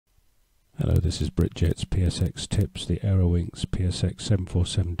Hello, this is Britjet's PSX Tips, the Aerowinx PSX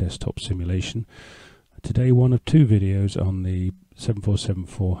 747 desktop simulation. Today one of two videos on the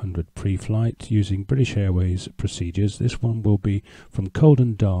 747-400 pre-flight using British Airways procedures. This one will be from cold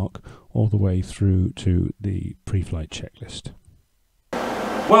and dark all the way through to the pre-flight checklist.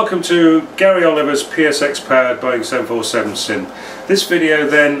 Welcome to Gary Oliver's PSX powered Boeing 747 sim. This video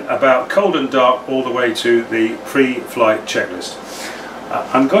then about cold and dark all the way to the pre-flight checklist.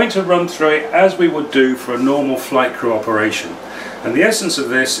 I'm going to run through it as we would do for a normal flight crew operation, and the essence of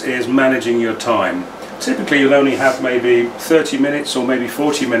this is managing your time. Typically you'll only have maybe 30 minutes or maybe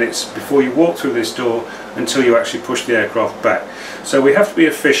 40 minutes before you walk through this door until you actually push the aircraft back. So we have to be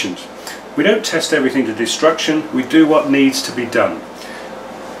efficient. We don't test everything to destruction, we do what needs to be done.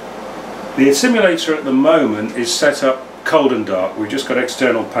 The simulator at the moment is set up cold and dark. We've just got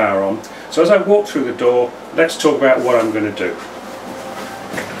external power on. So as I walk through the door, let's talk about what I'm going to do.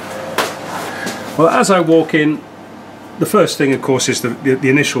 Well, as I walk in, the first thing of course is the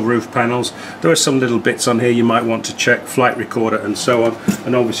initial roof panels. There are some little bits on here you might want to check, flight recorder and so on,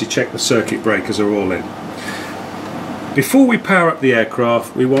 and obviously check the circuit breakers are all in. Before we power up the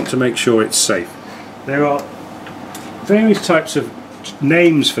aircraft, we want to make sure it's safe. There are various types of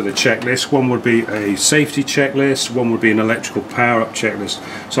names for the checklist. One would be a safety checklist, one would be an electrical power up checklist.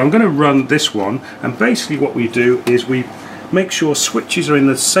 So I'm going to run this one, and basically what we do is we make sure switches are in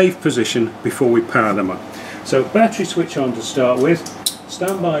the safe position before we power them up. So battery switch on to start with,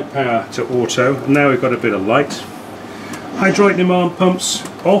 standby power to auto, and now we've got a bit of light. Hydraulic demand pumps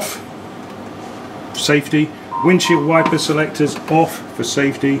off, safety. Windshield wiper selectors off for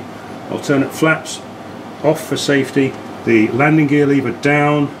safety. Alternate flaps off for safety. The landing gear lever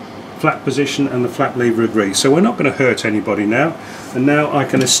down, flap position and the flap lever agreed. So we're not going to hurt anybody now, and now I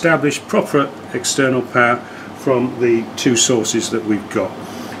can establish proper external power from the two sources that we've got.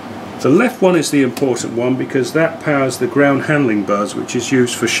 The left one is the important one because that powers the ground handling buzz, which is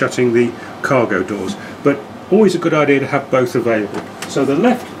used for shutting the cargo doors, but always a good idea to have both available. So the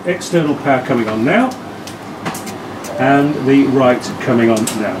left external power coming on now and the right coming on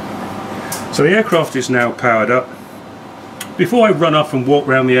now. So the aircraft is now powered up. Before I run off and walk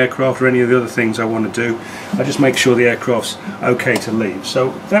around the aircraft or any of the other things I want to do, I just make sure the aircraft's okay to leave. So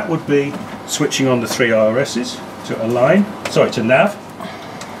that would be switching on the three IRSs to nav.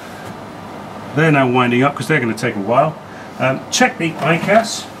 They're now winding up because they're going to take a while. Check the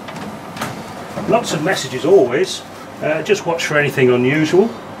ICAS. Lots of messages always. Just watch for anything unusual.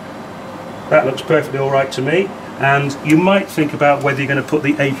 That looks perfectly alright to me. And you might think about whether you're going to put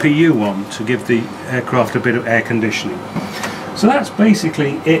the APU on to give the aircraft a bit of air conditioning. So that's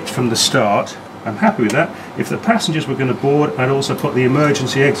basically it from the start. I'm happy with that. If the passengers were going to board, I'd also put the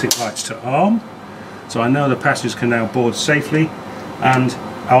emergency exit lights to arm, so I know the passengers can now board safely, and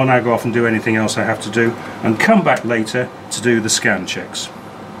I'll now go off and do anything else I have to do and come back later to do the scan checks.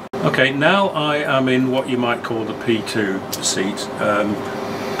 Okay, now I am in what you might call the P2 seat.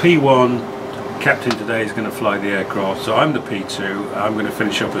 P1 captain today is going to fly the aircraft, so I'm the P2. I'm going to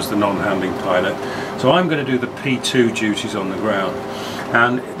finish up as the non-handling pilot, so I'm going to do the P2 duties on the ground,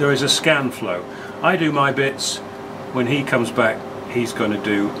 and there is a scan flow. I do my bits, when he comes back he's going to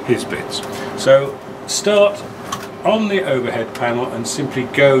do his bits. So start on the overhead panel and simply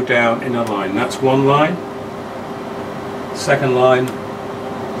go down in a line. That's one line, second line,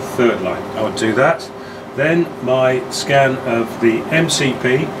 third line. I would do that. Then my scan of the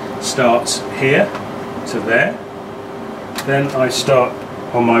MCP starts here to there. Then I start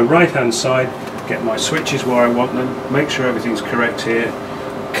on my right hand side, get my switches where I want them, make sure everything's correct here,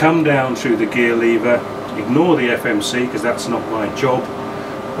 come down through the gear lever, ignore the FMC because that's not my job,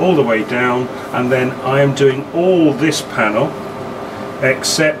 all the way down, and then I am doing all this panel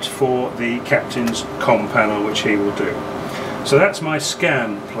except for the captain's comm panel, which he will do. So that's my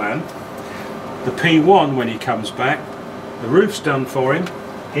scan plan. The P1, when he comes back, the roof's done for him.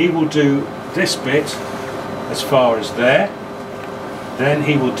 He will do this bit as far as there. Then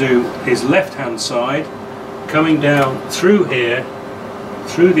he will do his left hand side, coming down through here,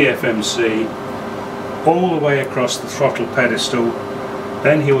 through the FMC, all the way across the throttle pedestal.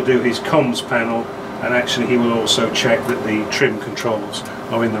 Then he will do his comms panel, and actually he will also check that the trim controls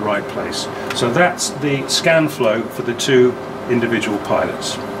are in the right place. So that's the scan flow for the two individual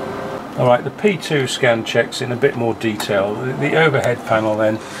pilots. Alright, the P2 scan checks in a bit more detail. The overhead panel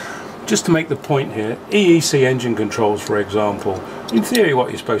then, just to make the point here, EEC engine controls for example, in theory what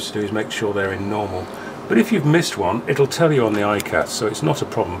you're supposed to do is make sure they're in normal. But if you've missed one, it'll tell you on the ICAS, so it's not a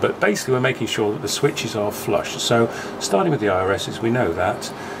problem. But basically we're making sure that the switches are flush. So starting with the IRSs, we know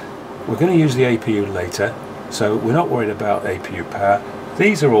that. We're going to use the APU later, so we're not worried about APU power.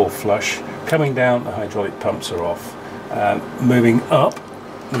 These are all flush. Coming down, the hydraulic pumps are off. Moving up,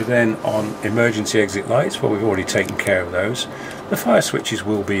 we're then on emergency exit lights. Well, we've already taken care of those. The fire switches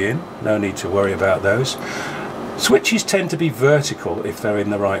will be in, no need to worry about those. Switches tend to be vertical if they're in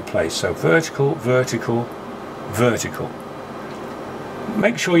the right place, so vertical, vertical, vertical.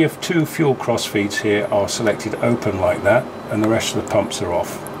 Make sure your two fuel crossfeeds here are selected open like that, and the rest of the pumps are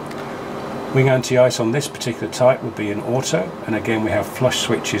off. Wing anti-ice on this particular type would be in auto, and again we have flush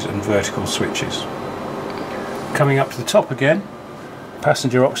switches and vertical switches. Coming up to the top again,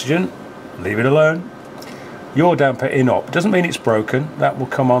 passenger oxygen, leave it alone. Yaw damper in op, doesn't mean it's broken, that will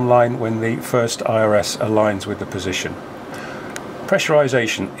come online when the first IRS aligns with the position.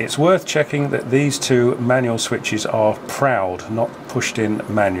 Pressurization, it's worth checking that these two manual switches are proud, not pushed in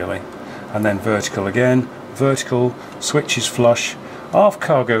manually. And then vertical again, vertical, switch is flush, aft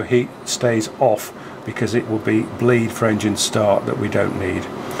cargo heat stays off because it will be bleed for engine start that we don't need.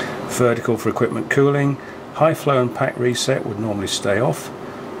 Vertical for equipment cooling, high flow and pack reset would normally stay off.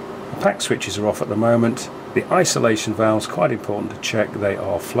 The pack switches are off at the moment. The isolation valves, quite important to check, they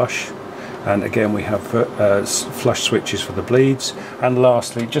are flush. And again we have flush switches for the bleeds. And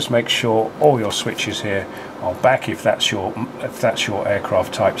lastly, just make sure all your switches here are back if that's your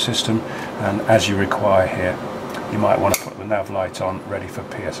aircraft type system, and as you require here. You might want to put the nav light on, ready for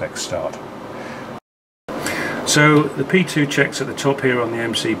PSX start. So the P2 checks at the top here on the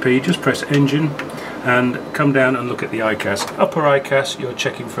MCP, just press engine and come down and look at the ICAS. Upper ICAS, you're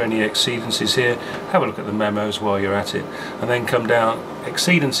checking for any exceedances here. Have a look at the memos while you're at it. And then come down,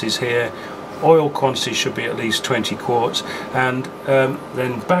 exceedances here. Oil quantity should be at least 20 quarts. And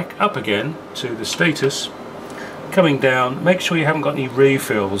then back up again to the status. Coming down, make sure you haven't got any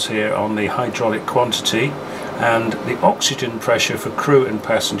refills here on the hydraulic quantity. And the oxygen pressure for crew and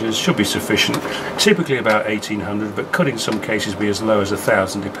passengers should be sufficient, typically about 1800, but could in some cases be as low as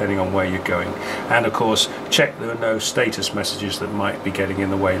 1000 depending on where you're going. And of course check there are no status messages that might be getting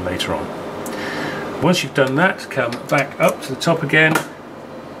in the way later on. Once you've done that, come back up to the top again,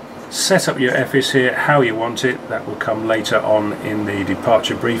 set up your FS here how you want it. That will come later on in the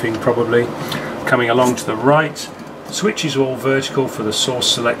departure briefing probably. Coming along to the right, switches are all vertical for the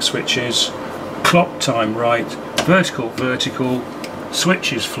source select switches. Clock time right, vertical, vertical,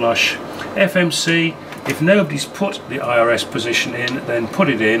 switches flush. FMC, if nobody's put the IRS position in, then put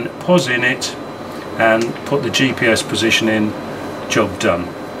it in, pause in it, and put the GPS position in, job done.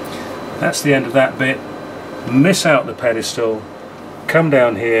 That's the end of that bit. Miss out the pedestal, come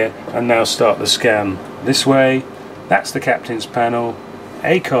down here, and now start the scan. This way, that's the captain's panel,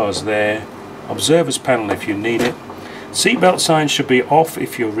 ACAR's there, observer's panel if you need it. Seatbelt signs should be off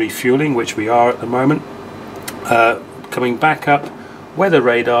if you're refueling, which we are at the moment. Coming back up, weather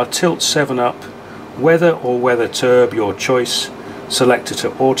radar, tilt 7 up, weather or weather turb, your choice, selector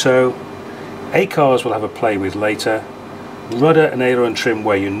to auto. ACARs will have a play with later. Rudder and aileron trim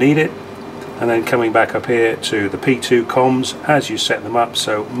where you need it. And then coming back up here to the P2 comms as you set them up.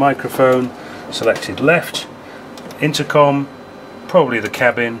 So microphone, selected left, intercom, probably the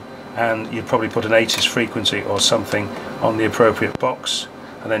cabin, and you'd probably put an 80s frequency or something on the appropriate box,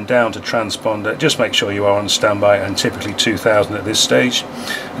 and then down to transponder. Just make sure you are on standby, and typically 2000 at this stage.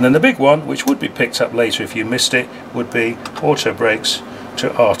 And then the big one, which would be picked up later if you missed it, would be auto brakes to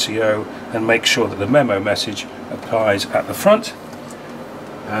RTO, and make sure that the memo message applies at the front.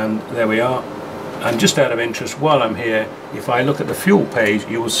 And there we are. And just out of interest, while I'm here, if I look at the fuel page,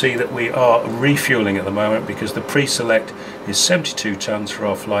 you will see that we are refueling at the moment because the pre-select is 72 tons for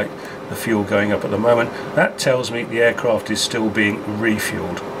our flight, the fuel going up at the moment. That tells me the aircraft is still being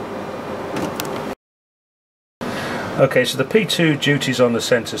refueled. Okay, so the P2 duties on the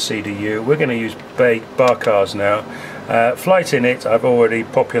centre CDU. We're going to use bar cars now. Flight in it, I've already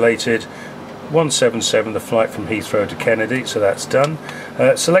populated 177, the flight from Heathrow to Kennedy, so that's done.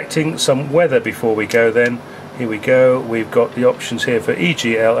 Selecting some weather before we go then. Here we go, we've got the options here for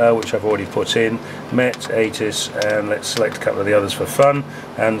EGLL, which I've already put in, MET, ATIS, and let's select a couple of the others for fun,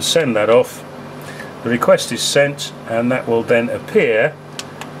 and send that off. The request is sent, and that will then appear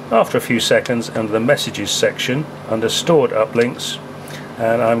after a few seconds under the messages section, under stored uplinks,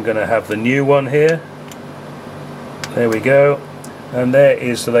 and I'm going to have the new one here. There we go, and there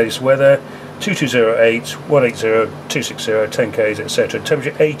is the latest weather. 2208, 180, 260, 10Ks, etc.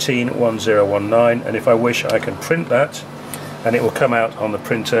 Temperature 18, 1019, and if I wish I can print that and it will come out on the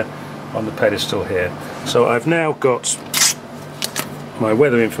printer on the pedestal here. So I've now got my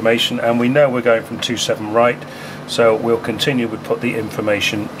weather information, and we know we're going from 27 right, so we'll continue to put the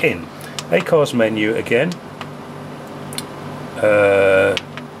information in. ACARS menu again.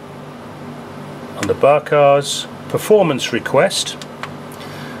 On the bar cars, performance request.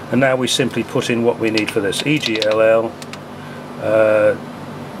 and now we simply put in what we need for this. EGLL,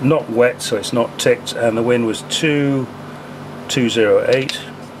 not wet, so it's not ticked, and the wind was 208.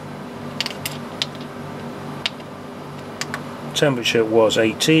 Temperature was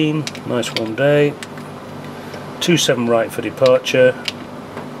 18, nice warm day. 27 right for departure.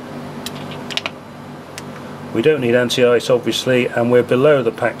 We don't need anti-ice obviously, and we're below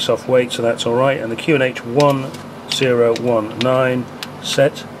the pack soft weight, so that's alright. And the QNH 1019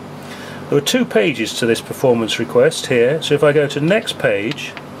 set. There were 2 pages to this performance request here, so if I go to next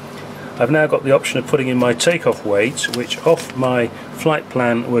page, I've now got the option of putting in my takeoff weight, which off my flight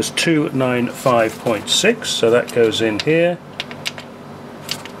plan was 295.6, so that goes in here.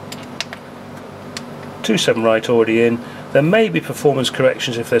 27 right already in. There may be performance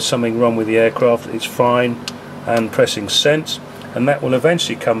corrections if there's something wrong with the aircraft, it's fine, and pressing send, and that will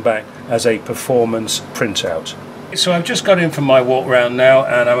eventually come back as a performance printout. So I've just got in from my walk round now,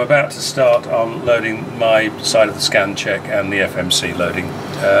 and I'm about to start on loading my side of the scan check and the FMC loading.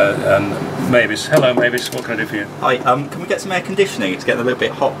 And Mavis, hello Mavis, what can I do for you? Hi, can we get some air conditioning? It's getting a little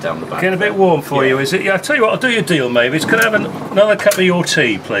bit hot down the back. Getting a bit warm for you, is it? Yeah, I'll tell you what, I'll do you a deal, Mavis. Can I have another cup of your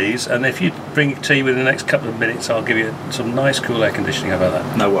tea, please? And if you bring tea within the next couple of minutes, I'll give you some nice cool air conditioning. How about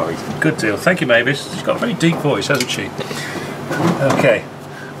that? No worries. Good deal. Thank you, Mavis. She's got a very deep voice, hasn't she? Okay.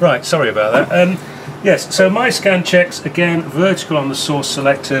 Right, sorry about that. Yes, so my scan checks, again, vertical on the source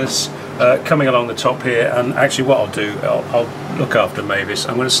selectors, coming along the top here, and actually what I'll do, I'll look after Mavis.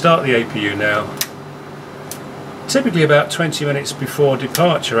 I'm going to start the APU now, typically about 20 minutes before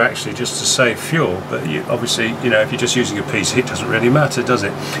departure actually, just to save fuel, but obviously, you know, if you're just using a PC, it doesn't really matter, does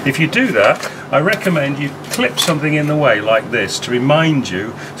it? If you do that, I recommend you clip something in the way like this to remind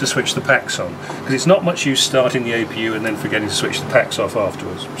you to switch the packs on, because it's not much use starting the APU and then forgetting to switch the packs off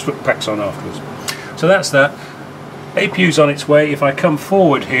afterwards, packs on afterwards. So that's that. APU's on its way. If I come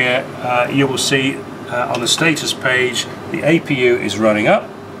forward here, you will see on the status page the APU is running up,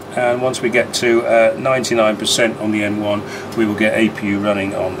 and once we get to 99% on the N1, we will get APU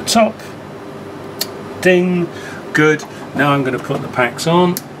running on the top. Ding, good. Now I'm going to put the packs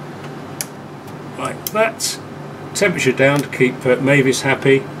on like that. Temperature down to keep Mavis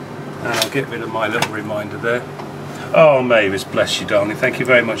happy, and I'll get rid of my little reminder there. Oh Mavis, bless you darling, thank you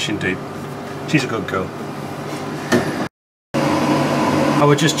very much indeed. She's a good girl. I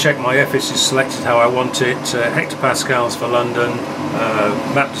would just check my FS is selected how I want it, hectopascals for London,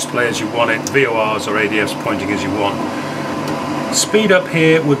 map display as you want it, VORs or ADFs pointing as you want. Speed up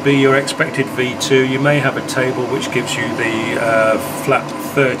here would be your expected V2. You may have a table which gives you the flat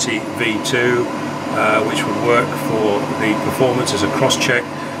 30 V2, which would work for the performance as a cross-check.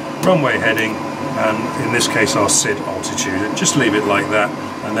 Runway heading, and in this case our SID altitude. And just leave it like that,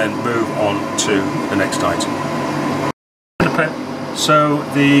 and then move on to the next item. So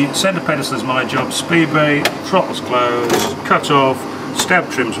the centre pedestal is my job. Speed brake, throttles closed, cut off,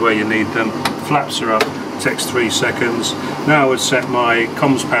 stab trims where you need them, flaps are up, takes 3 seconds. Now I would set my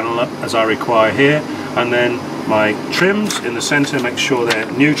comms panel up as I require here, and then my trims in the centre, make sure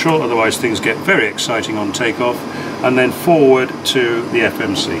they're neutral, otherwise things get very exciting on takeoff, and then forward to the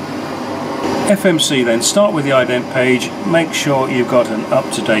FMC. FMC then, start with the ident page, make sure you've got an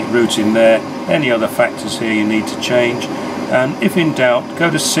up-to-date route in there, any other factors here you need to change, and if in doubt, go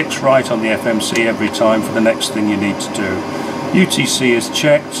to 6 right on the FMC every time for the next thing you need to do. UTC is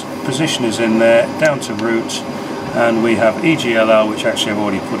checked, position is in there, down to route, and we have EGLL, which actually I've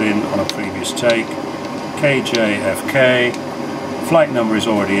already put in on a previous take, KJFK, flight number is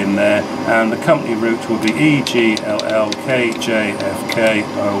already in there, and the company route will be EGLL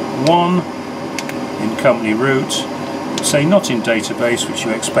KJFK01 in company route. Say not in database, which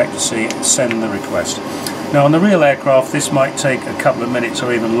you expect to see, send the request. Now on the real aircraft this might take a couple of minutes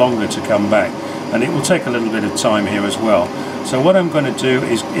or even longer to come back, and it will take a little bit of time here as well. So what I'm going to do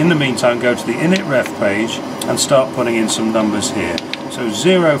is in the meantime go to the init ref page and start putting in some numbers here. So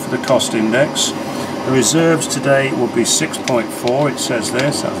 0 for the cost index. The reserves today will be 6.4, it says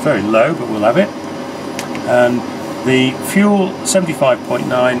there, so that's very low, but we'll have it. And the fuel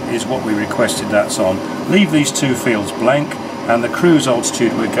 75.9 is what we requested, that's on. Leave these 2 fields blank, and the cruise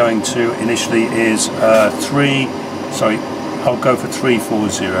altitude we're going to initially is I'll go for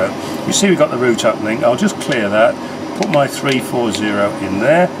 340. You see we've got the route uplink. I'll just clear that, put my 340 in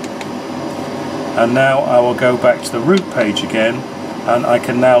there, and now I will go back to the route page again, and I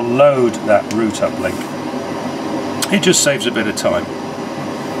can now load that route uplink. It just saves a bit of time.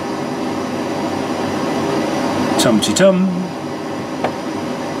 Tum-ti-tum.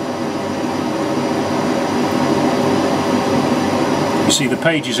 You see the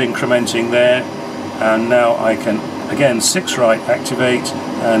page is incrementing there, and now I can again 6 right, activate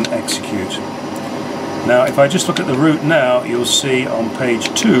and execute. Now if I just look at the route now, you'll see on page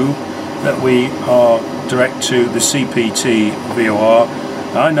 2 that we are direct to the CPT VOR.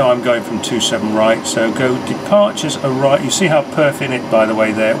 I know I'm going from 27 right, so go departures are right. You see how perfect it, by the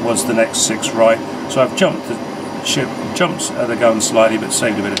way, there was the next 6 right. So I've jumped the gun slightly but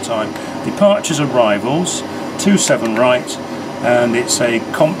saved a bit of time. Departures arrivals, 27 right, and it's a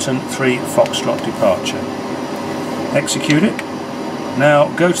Compton 3 Foxtrot departure. Execute it. Now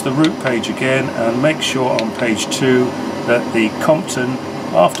go to the route page again and make sure on page 2 that the Compton,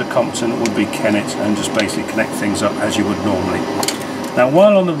 after Compton would be Kennet, and just basically connect things up as you would normally. Now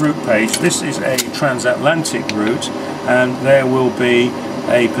while on the route page, this is a transatlantic route and there will be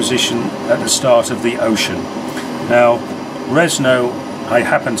a position at the start of the ocean. Now Resno, I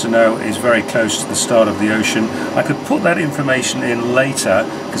happen to know, is very close to the start of the ocean. I could put that information in later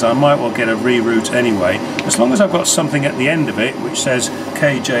because I might well get a reroute anyway. As long as I've got something at the end of it which says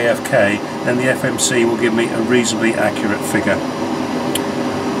KJFK, then the FMC will give me a reasonably accurate figure.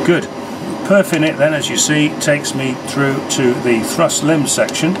 Good. Perfinit then, as you see, takes me through to the thrust limb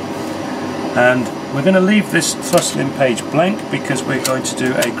section, and we're going to leave this thrust limb page blank because we're going to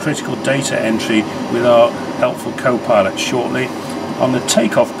do a critical data entry with our helpful co-pilot shortly. On the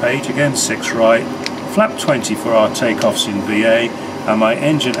takeoff page, again 6 right, flap 20 for our takeoffs in BA, and my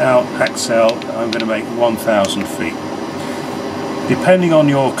engine out axle I'm going to make 1,000 feet. Depending on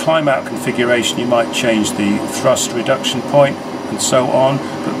your climb out configuration, you might change the thrust reduction point and so on,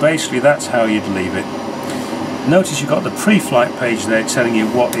 but basically that's how you'd leave it. Notice you've got the pre-flight page there telling you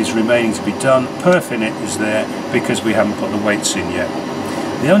what is remaining to be done. Perfinit is there because we haven't put the weights in yet.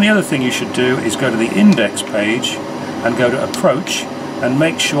 The only other thing you should do is go to the index page and go to approach and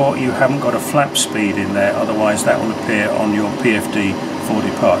make sure you haven't got a flap speed in there, otherwise that will appear on your PFD for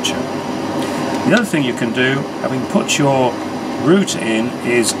departure. The other thing you can do, having put your route in,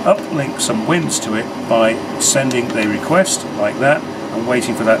 is uplink some winds to it by sending the request like that and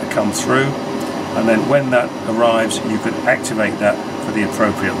waiting for that to come through, and then when that arrives you can activate that for the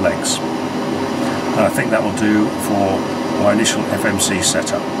appropriate legs. And I think that will do for our initial FMC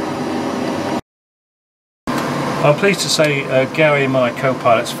setup. I'm pleased to say Gary, my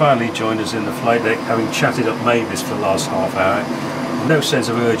co-pilot's finally joined us in the flight deck, having chatted up Mavis for the last half hour. No sense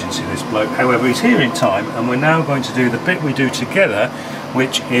of urgency, this bloke. However, he's here in time, and we're now going to do the bit we do together,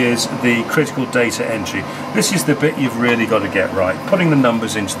 which is the critical data entry. This is the bit you've really got to get right, putting the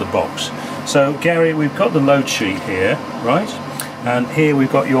numbers into the box. So Gary, we've got the load sheet here, right? And here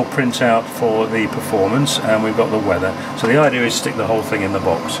we've got your printout for the performance, and we've got the weather. So the idea is stick the whole thing in the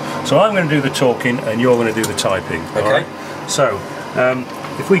box. So I'm going to do the talking and you're going to do the typing. Okay. All right? So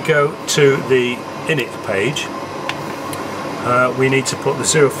if we go to the init page, we need to put the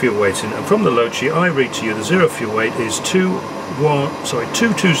zero fuel weight in, and from the load sheet I read to you the zero fuel weight is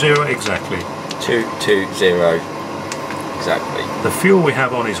 220 exactly. 220 exactly. The fuel we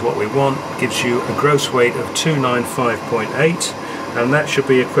have on is what we want, gives you a gross weight of 295.8, and that should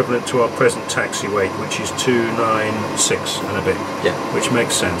be equivalent to our present taxi weight, which is 296 and a bit. Yeah. Which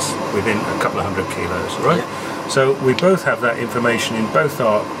makes sense within a couple of 100 kilos, right? Yeah. So we both have that information in both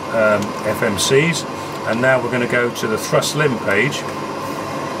our FMCs. And now we're going to go to the thrust limb page,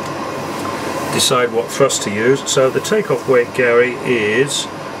 decide what thrust to use. So the takeoff weight, Gary, is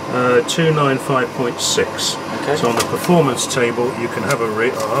 295.6. Okay. So on the performance table you can have a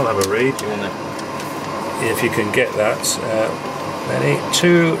read, I'll have a read, if you can get that.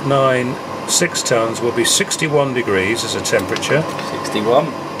 296 tons will be 61 degrees as a temperature.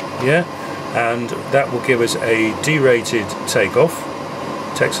 61. Yeah, and that will give us a derated takeoff.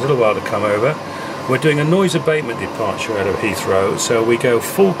 Takes a little while to come over. We're doing a noise abatement departure out of Heathrow, so we go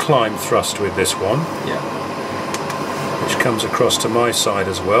full climb thrust with this one. Yeah. Which comes across to my side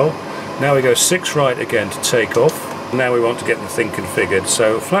as well. Now we go 6 right again to take off. Now we want to get the thing configured.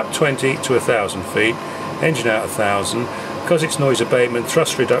 So flap 20 to 1,000 feet, engine out 1,000. Because it's noise abatement,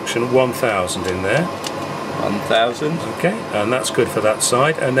 thrust reduction 1,000 in there. 1,000. Okay, and that's good for that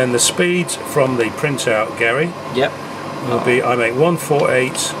side. And then the speeds from the printout, Gary, Yep. will be, I make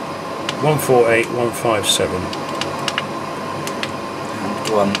 148, 148, 157.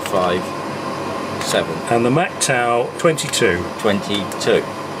 157. And the Mac Tau 22. 22.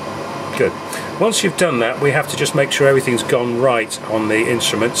 Good. Once you've done that, we have to just make sure everything's gone right on the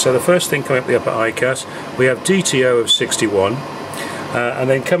instrument. So the first thing coming up the upper ICAS, we have DTO of 61. And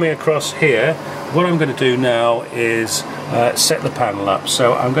then coming across here, what I'm going to do now is set the panel up.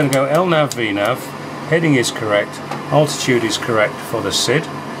 So I'm going to go LNAV, VNAV, heading is correct, altitude is correct for the SID.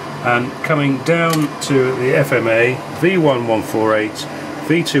 And coming down to the FMA, V1 148,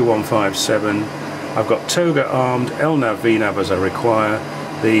 V2 157, I've got toga armed, LNAV, VNAV as I require.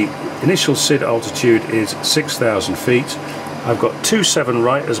 The initial SID altitude is 6,000 feet. I've got 27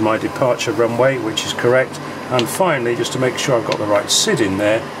 right as my departure runway, which is correct. And finally, just to make sure I've got the right SID in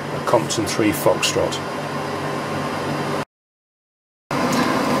there, a Compton 3 Foxtrot.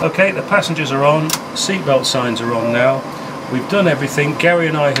 Okay, the passengers are on, seatbelt signs are on now. We've done everything. Gary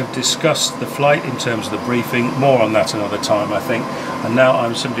and I have discussed the flight in terms of the briefing. More on that another time, I think. And now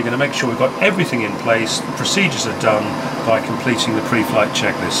I'm simply going to make sure we've got everything in place. The procedures are done by completing the pre-flight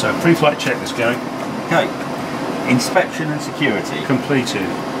checklist. So, pre-flight checklist, Gary. Okay. Inspection and security. Completed.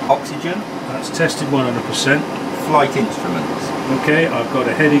 Oxygen. That's tested 100%. Flight instruments. Okay, I've got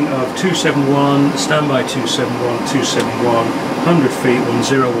a heading of 271, standby 271, 271, 100 feet,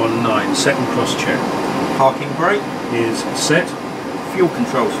 1019, second cross check. Parking brake. Is set. Fuel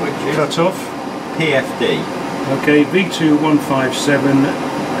control switches. Cut off. PFD. Okay, V2 157,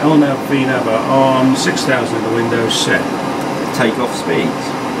 LNAV, VNAV are armed, 6,000 in the window, set. Takeoff speeds.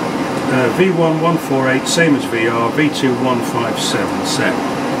 V1 148, same as VR, V2 157, set.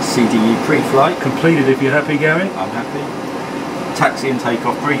 CDU pre-flight. Completed if you're happy, Gary. I'm happy. Taxi and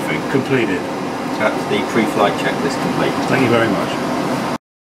takeoff briefing. Completed. That's the pre-flight checklist complete. Thank you very much.